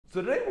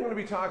So today we're going to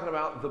be talking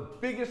about the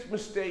biggest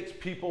mistakes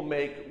people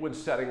make when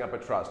setting up a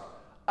trust.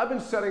 I've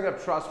been setting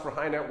up trusts for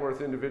high net worth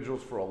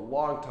individuals for a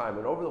long time,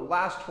 and over the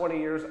last 20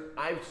 years,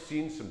 I've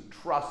seen some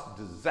trust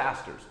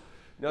disasters.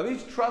 Now,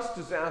 these trust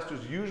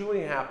disasters usually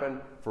happen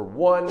for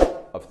one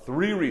of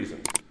three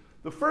reasons.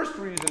 The first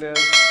reason is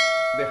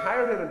they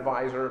hired an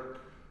advisor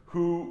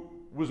who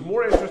was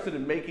more interested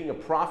in making a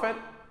profit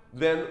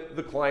than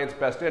the client's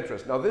best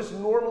interest. Now, this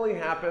normally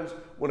happens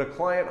when a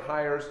client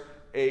hires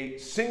a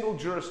single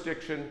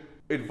jurisdiction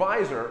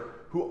advisor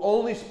who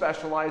only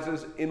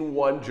specializes in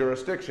one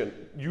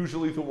jurisdiction,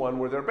 usually the one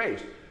where they're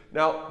based.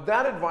 Now,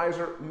 that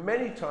advisor,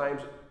 many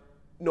times,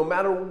 no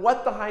matter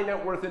what the high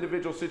net worth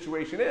individual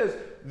situation is,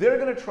 they're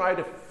going to try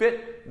to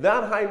fit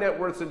that high net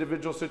worth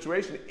individual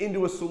situation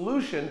into a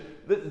solution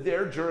that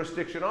their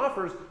jurisdiction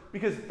offers,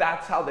 because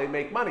that's how they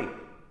make money,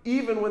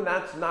 even when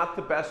that's not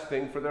the best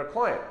thing for their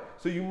client.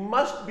 So you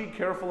must be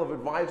careful of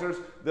advisors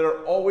that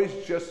are always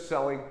just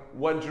selling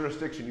one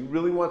jurisdiction. You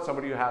really want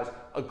somebody who has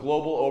a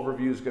global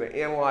overview, who's going to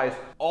analyze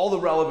all the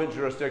relevant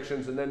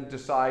jurisdictions and then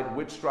decide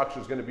which structure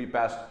is going to be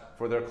best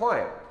for their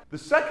client. The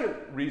second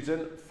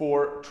reason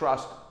for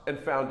trust and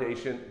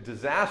foundation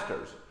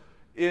disasters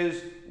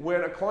is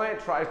when a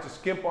client tries to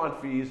skimp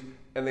on fees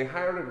and they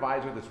hire an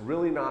advisor that's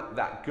really not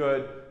that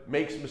good,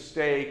 makes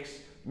mistakes,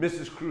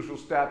 misses crucial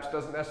steps,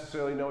 doesn't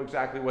necessarily know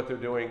exactly what they're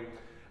doing.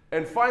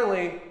 And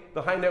finally,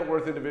 the high net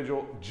worth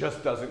individual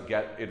just doesn't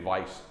get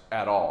advice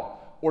at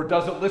all, or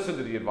doesn't listen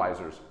to the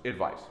advisor's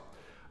advice.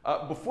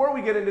 Before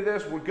we get into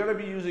this, we're going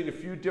to be using a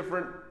few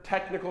different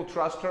technical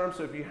trust terms.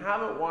 So if you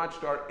haven't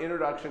watched our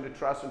Introduction to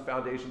Trust and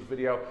Foundations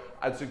video,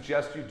 I'd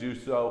suggest you do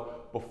so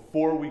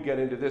before we get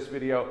into this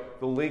video.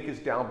 The link is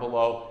down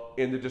below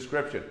in the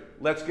description.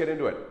 Let's get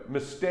into it.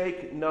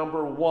 Mistake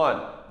number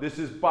one. This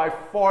is by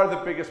far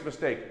the biggest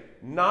mistake.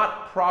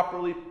 Not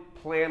properly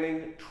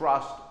planning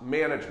trust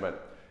management,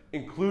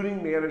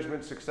 including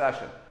management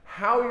succession.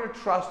 How your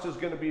trust is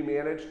going to be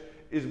managed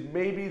is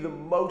maybe the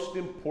most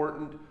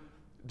important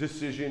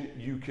decision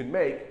you can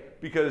make,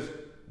 because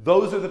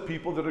those are the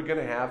people that are going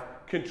to have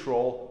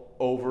control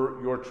over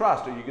your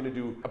trust. Are you going to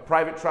do a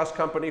private trust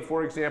company,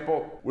 for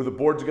example, where the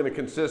board's going to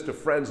consist of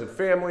friends and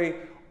family,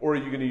 or are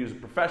you going to use a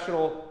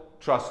professional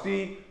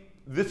trustee?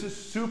 This is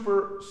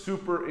super,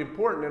 super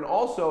important. And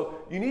also,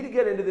 you need to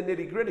get into the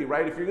nitty-gritty,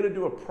 right? If you're going to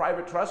do a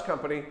private trust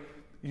company,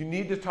 you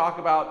need to talk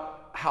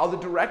about how the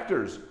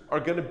directors are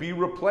going to be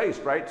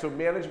replaced, right? So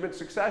management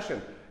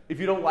succession. If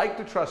you don't like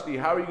the trustee,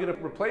 how are you going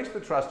to replace the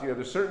trustee? Are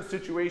there certain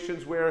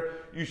situations where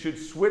you should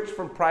switch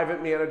from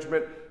private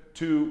management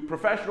to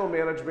professional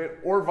management,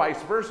 or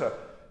vice versa?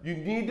 You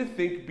need to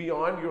think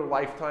beyond your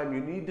lifetime. You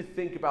need to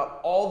think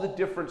about all the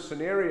different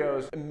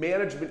scenarios,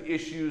 management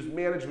issues,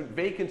 management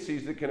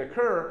vacancies that can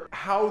occur,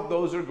 how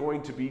those are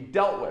going to be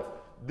dealt with.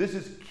 This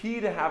is key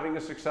to having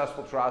a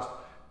successful trust,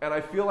 and I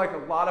feel like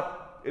a lot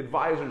of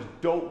advisors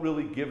don't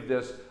really give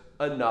this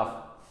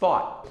enough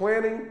thought.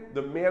 Planning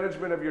the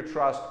management of your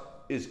trust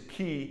is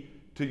key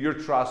to your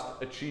trust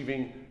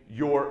achieving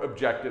your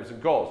objectives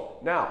and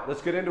goals. Now,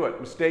 let's get into it.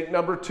 Mistake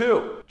number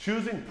two,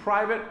 choosing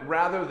private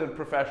rather than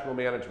professional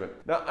management.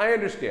 Now, I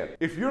understand.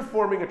 If you're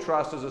forming a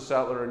trust as a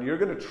settler and you're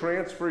going to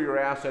transfer your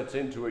assets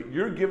into it,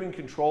 you're giving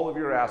control of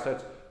your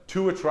assets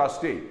to a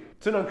trustee.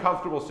 It's an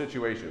uncomfortable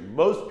situation.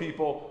 Most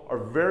people are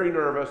very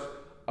nervous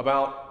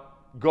about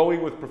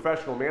going with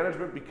professional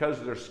management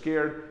because they're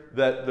scared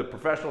that the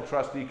professional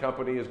trustee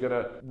company is going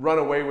to run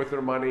away with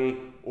their money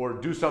or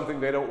do something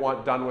they don't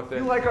want done with it.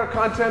 If you like our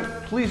content,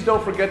 please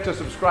don't forget to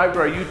subscribe to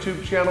our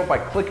YouTube channel by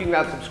clicking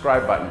that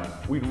subscribe button.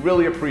 We'd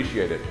really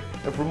appreciate it.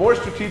 And for more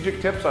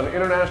strategic tips on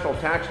international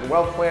tax and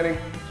wealth planning,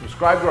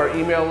 subscribe to our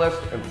email list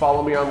and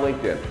follow me on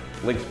LinkedIn.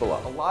 Links below.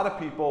 A lot of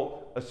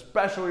people,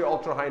 especially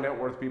ultra high net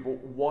worth people,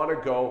 want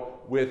to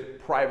go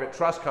with private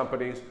trust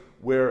companies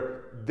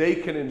where they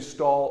can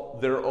install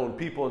their own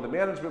people in the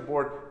management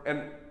board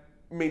and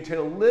maintain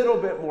a little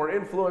bit more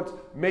influence.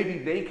 Maybe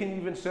they can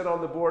even sit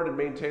on the board and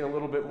maintain a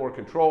little bit more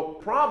control.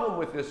 Problem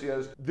with this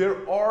is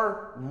there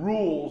are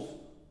rules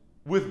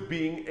with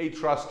being a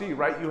trustee,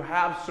 right? You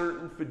have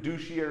certain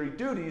fiduciary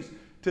duties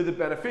to the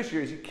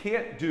beneficiaries. You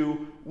can't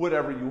do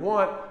whatever you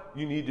want.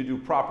 You need to do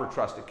proper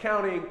trust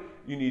accounting.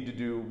 You need to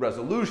do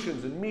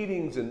resolutions and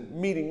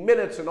meeting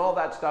minutes and all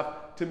that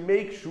stuff to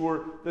make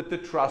sure that the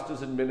trust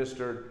is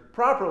administered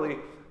properly.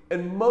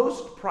 And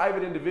most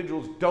private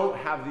individuals don't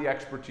have the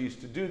expertise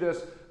to do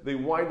this. They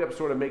wind up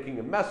sort of making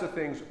a mess of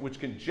things, which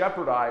can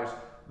jeopardize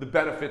the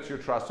benefits your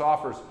trust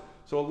offers.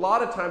 So a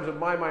lot of times, in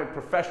my mind,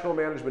 professional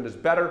management is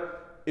better.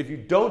 If you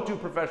don't do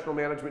professional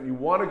management, you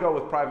want to go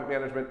with private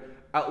management,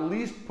 at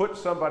least put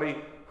somebody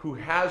who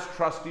has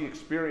trustee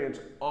experience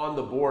on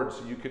the board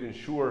so you can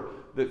ensure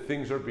that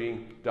things are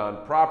being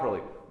done properly.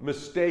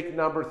 Mistake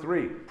number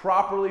three,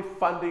 properly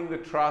funding the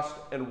trust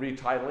and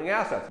retitling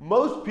assets.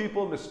 Most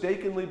people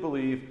mistakenly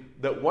believe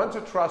that once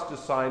a trust is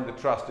signed, the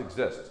trust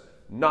exists.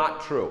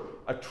 Not true.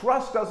 A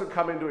trust doesn't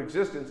come into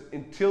existence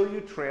until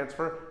you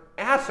transfer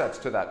assets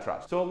to that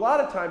trust. So a lot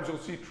of times you'll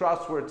see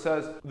trusts where it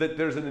says that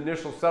there's an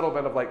initial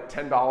settlement of like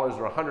 $10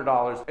 or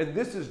 $100, and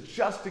this is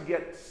just to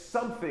get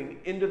something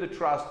into the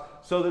trust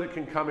so that it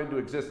can come into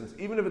existence,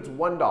 even if it's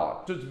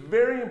 $1. So it's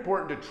very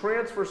important to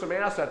transfer some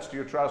assets to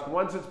your trust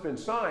once it's been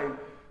signed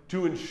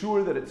to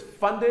ensure that it's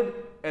funded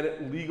and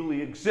it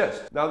legally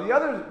exists. Now, the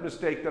other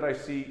mistake that I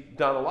see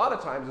done a lot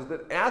of times is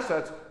that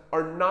assets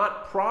are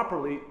not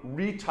properly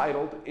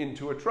retitled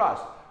into a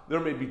trust. There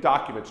may be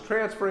documents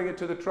transferring it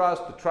to the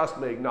trust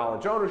may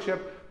acknowledge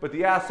ownership, but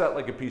the asset,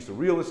 like a piece of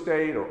real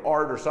estate or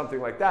art or something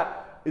like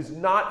that, is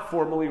not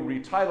formally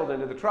retitled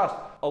into the trust.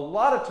 A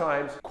lot of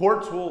times,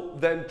 courts will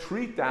then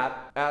treat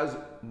that as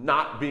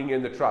not being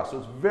in the trust. So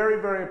it's very,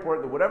 very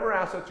important that whatever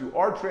assets you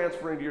are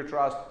transferring to your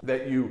trust,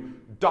 that you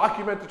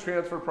document the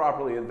transfer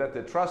properly and that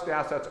the trust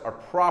assets are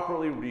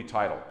properly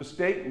retitled.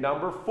 Mistake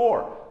number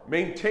 4,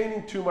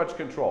 maintaining too much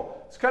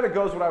control. This kind of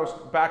goes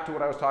back to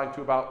what I was talking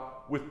to about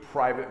with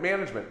private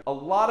management. A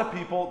lot of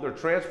people, they're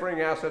transferring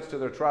assets to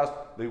their trust.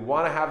 They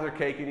want to have their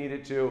cake and eat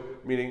it too,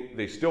 meaning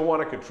they still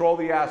want to control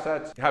the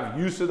assets, have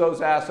use of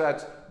those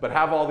assets, but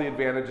have all the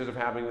advantages of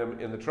having them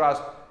in the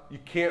trust. You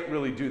can't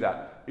really do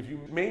that. If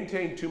you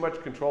maintain too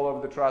much control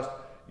over the trust,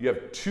 you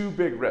have 2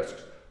 big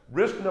risks.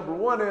 Risk number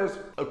 1 is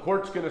a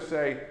court's going to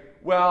say,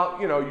 well,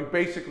 you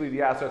basically,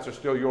 the assets are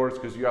still yours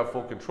because you have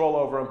full control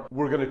over them.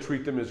 We're going to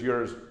treat them as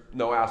yours,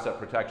 no asset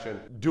protection.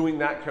 Doing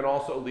that can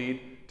also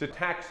lead to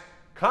tax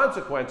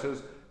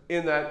consequences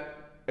in that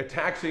a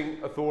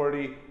taxing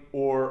authority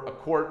or a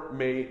court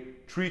may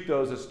treat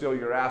those as still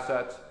your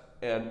assets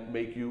and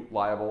make you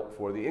liable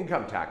for the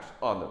income tax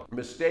on them.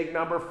 Mistake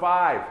number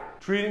 5,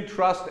 treating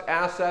trust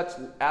assets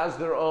as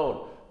their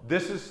own.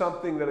 This is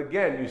something that,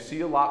 again, you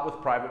see a lot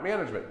with private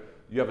management.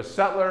 You have a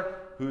settler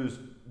who's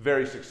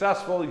very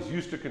successful. He's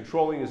used to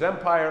controlling his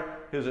empire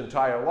his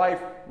entire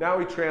life. Now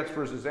he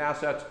transfers his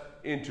assets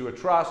into a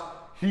trust.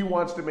 He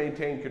wants to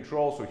maintain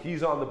control, so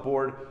he's on the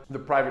board, the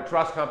private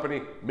trust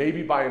company,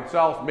 maybe by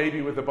himself,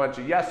 maybe with a bunch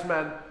of yes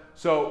men.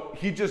 So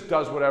he just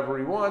does whatever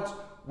he wants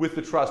with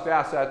the trust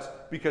assets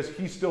because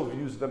he still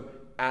views them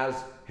as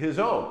his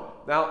own.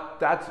 Now,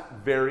 that's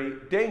very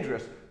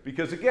dangerous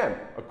because, again,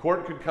 a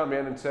court could come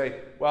in and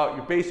say, well,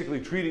 you're basically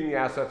treating the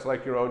assets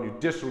like your own, you're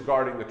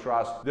disregarding the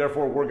trust,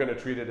 therefore we're going to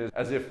treat it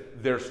as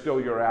if they're still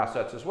your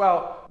assets as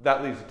well.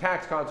 That leads to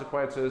tax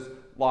consequences,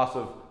 loss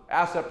of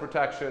asset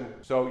protection,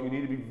 so you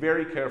need to be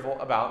very careful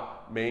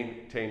about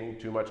maintaining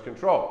too much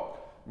control.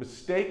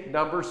 Mistake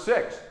number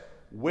 6,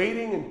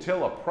 waiting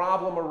until a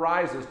problem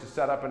arises to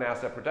set up an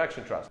asset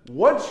protection trust.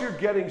 Once you're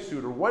getting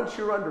sued or once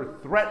you're under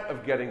threat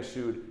of getting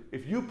sued,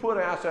 if you put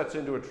assets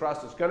into a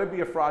trust, it's going to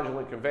be a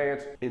fraudulent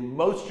conveyance. In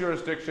most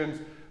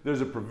jurisdictions,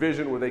 there's a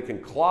provision where they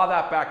can claw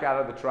that back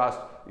out of the trust.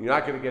 You're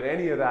not going to get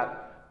any of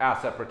that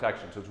asset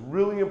protection. So it's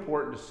really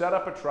important to set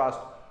up a trust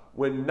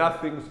when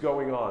nothing's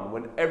going on,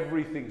 when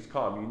everything's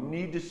calm. You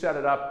need to set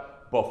it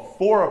up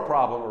before a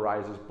problem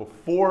arises,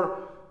 before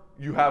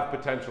you have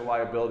potential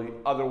liability.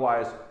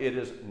 Otherwise, it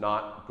is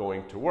not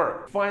going to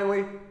work.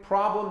 Finally,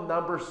 problem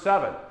number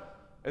 7,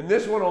 and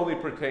this one only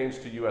pertains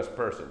to U.S.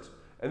 persons,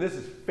 and this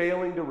is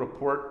failing to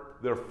report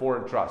their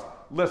foreign trust.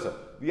 Listen,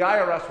 the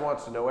IRS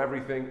wants to know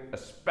everything,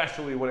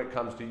 especially when it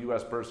comes to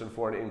U.S. person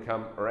foreign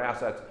income or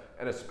assets,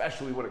 and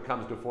especially when it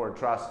comes to foreign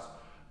trusts,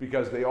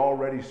 because they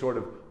already sort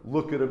of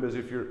look at them as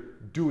if you're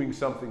doing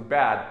something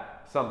bad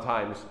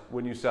sometimes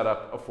when you set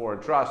up a foreign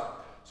trust.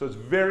 So it's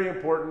very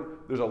important.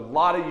 There's a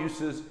lot of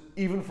uses,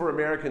 even for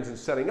Americans, in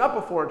setting up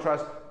a foreign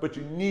trust, but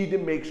you need to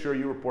make sure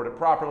you report it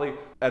properly.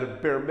 At a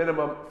bare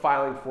minimum,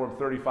 filing Form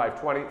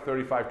 3520,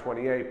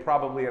 3520A,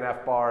 probably an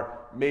FBAR,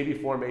 maybe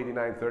Form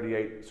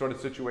 8938, sort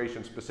of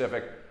situation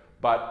specific,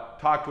 but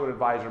talk to an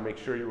advisor, make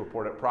sure you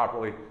report it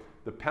properly.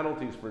 The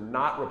penalties for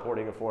not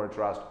reporting a foreign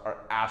trust are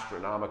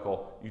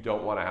astronomical. You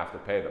don't want to have to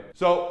pay them.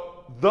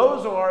 So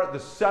those are the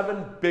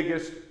 7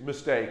 biggest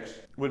mistakes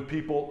when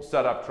people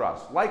set up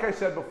trusts. Like I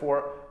said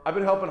before, I've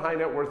been helping high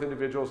net worth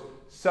individuals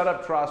set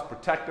up trusts,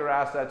 protect their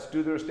assets,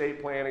 do their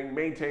estate planning,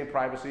 maintain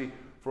privacy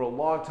for a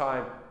long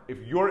time.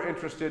 If you're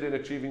interested in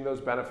achieving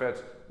those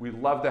benefits, we'd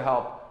love to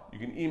help. You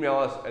can email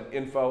us at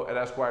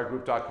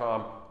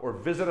info@esquiregroup.com or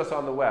visit us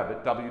on the web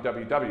at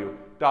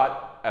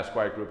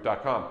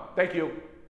www.esquiregroup.com. Thank you.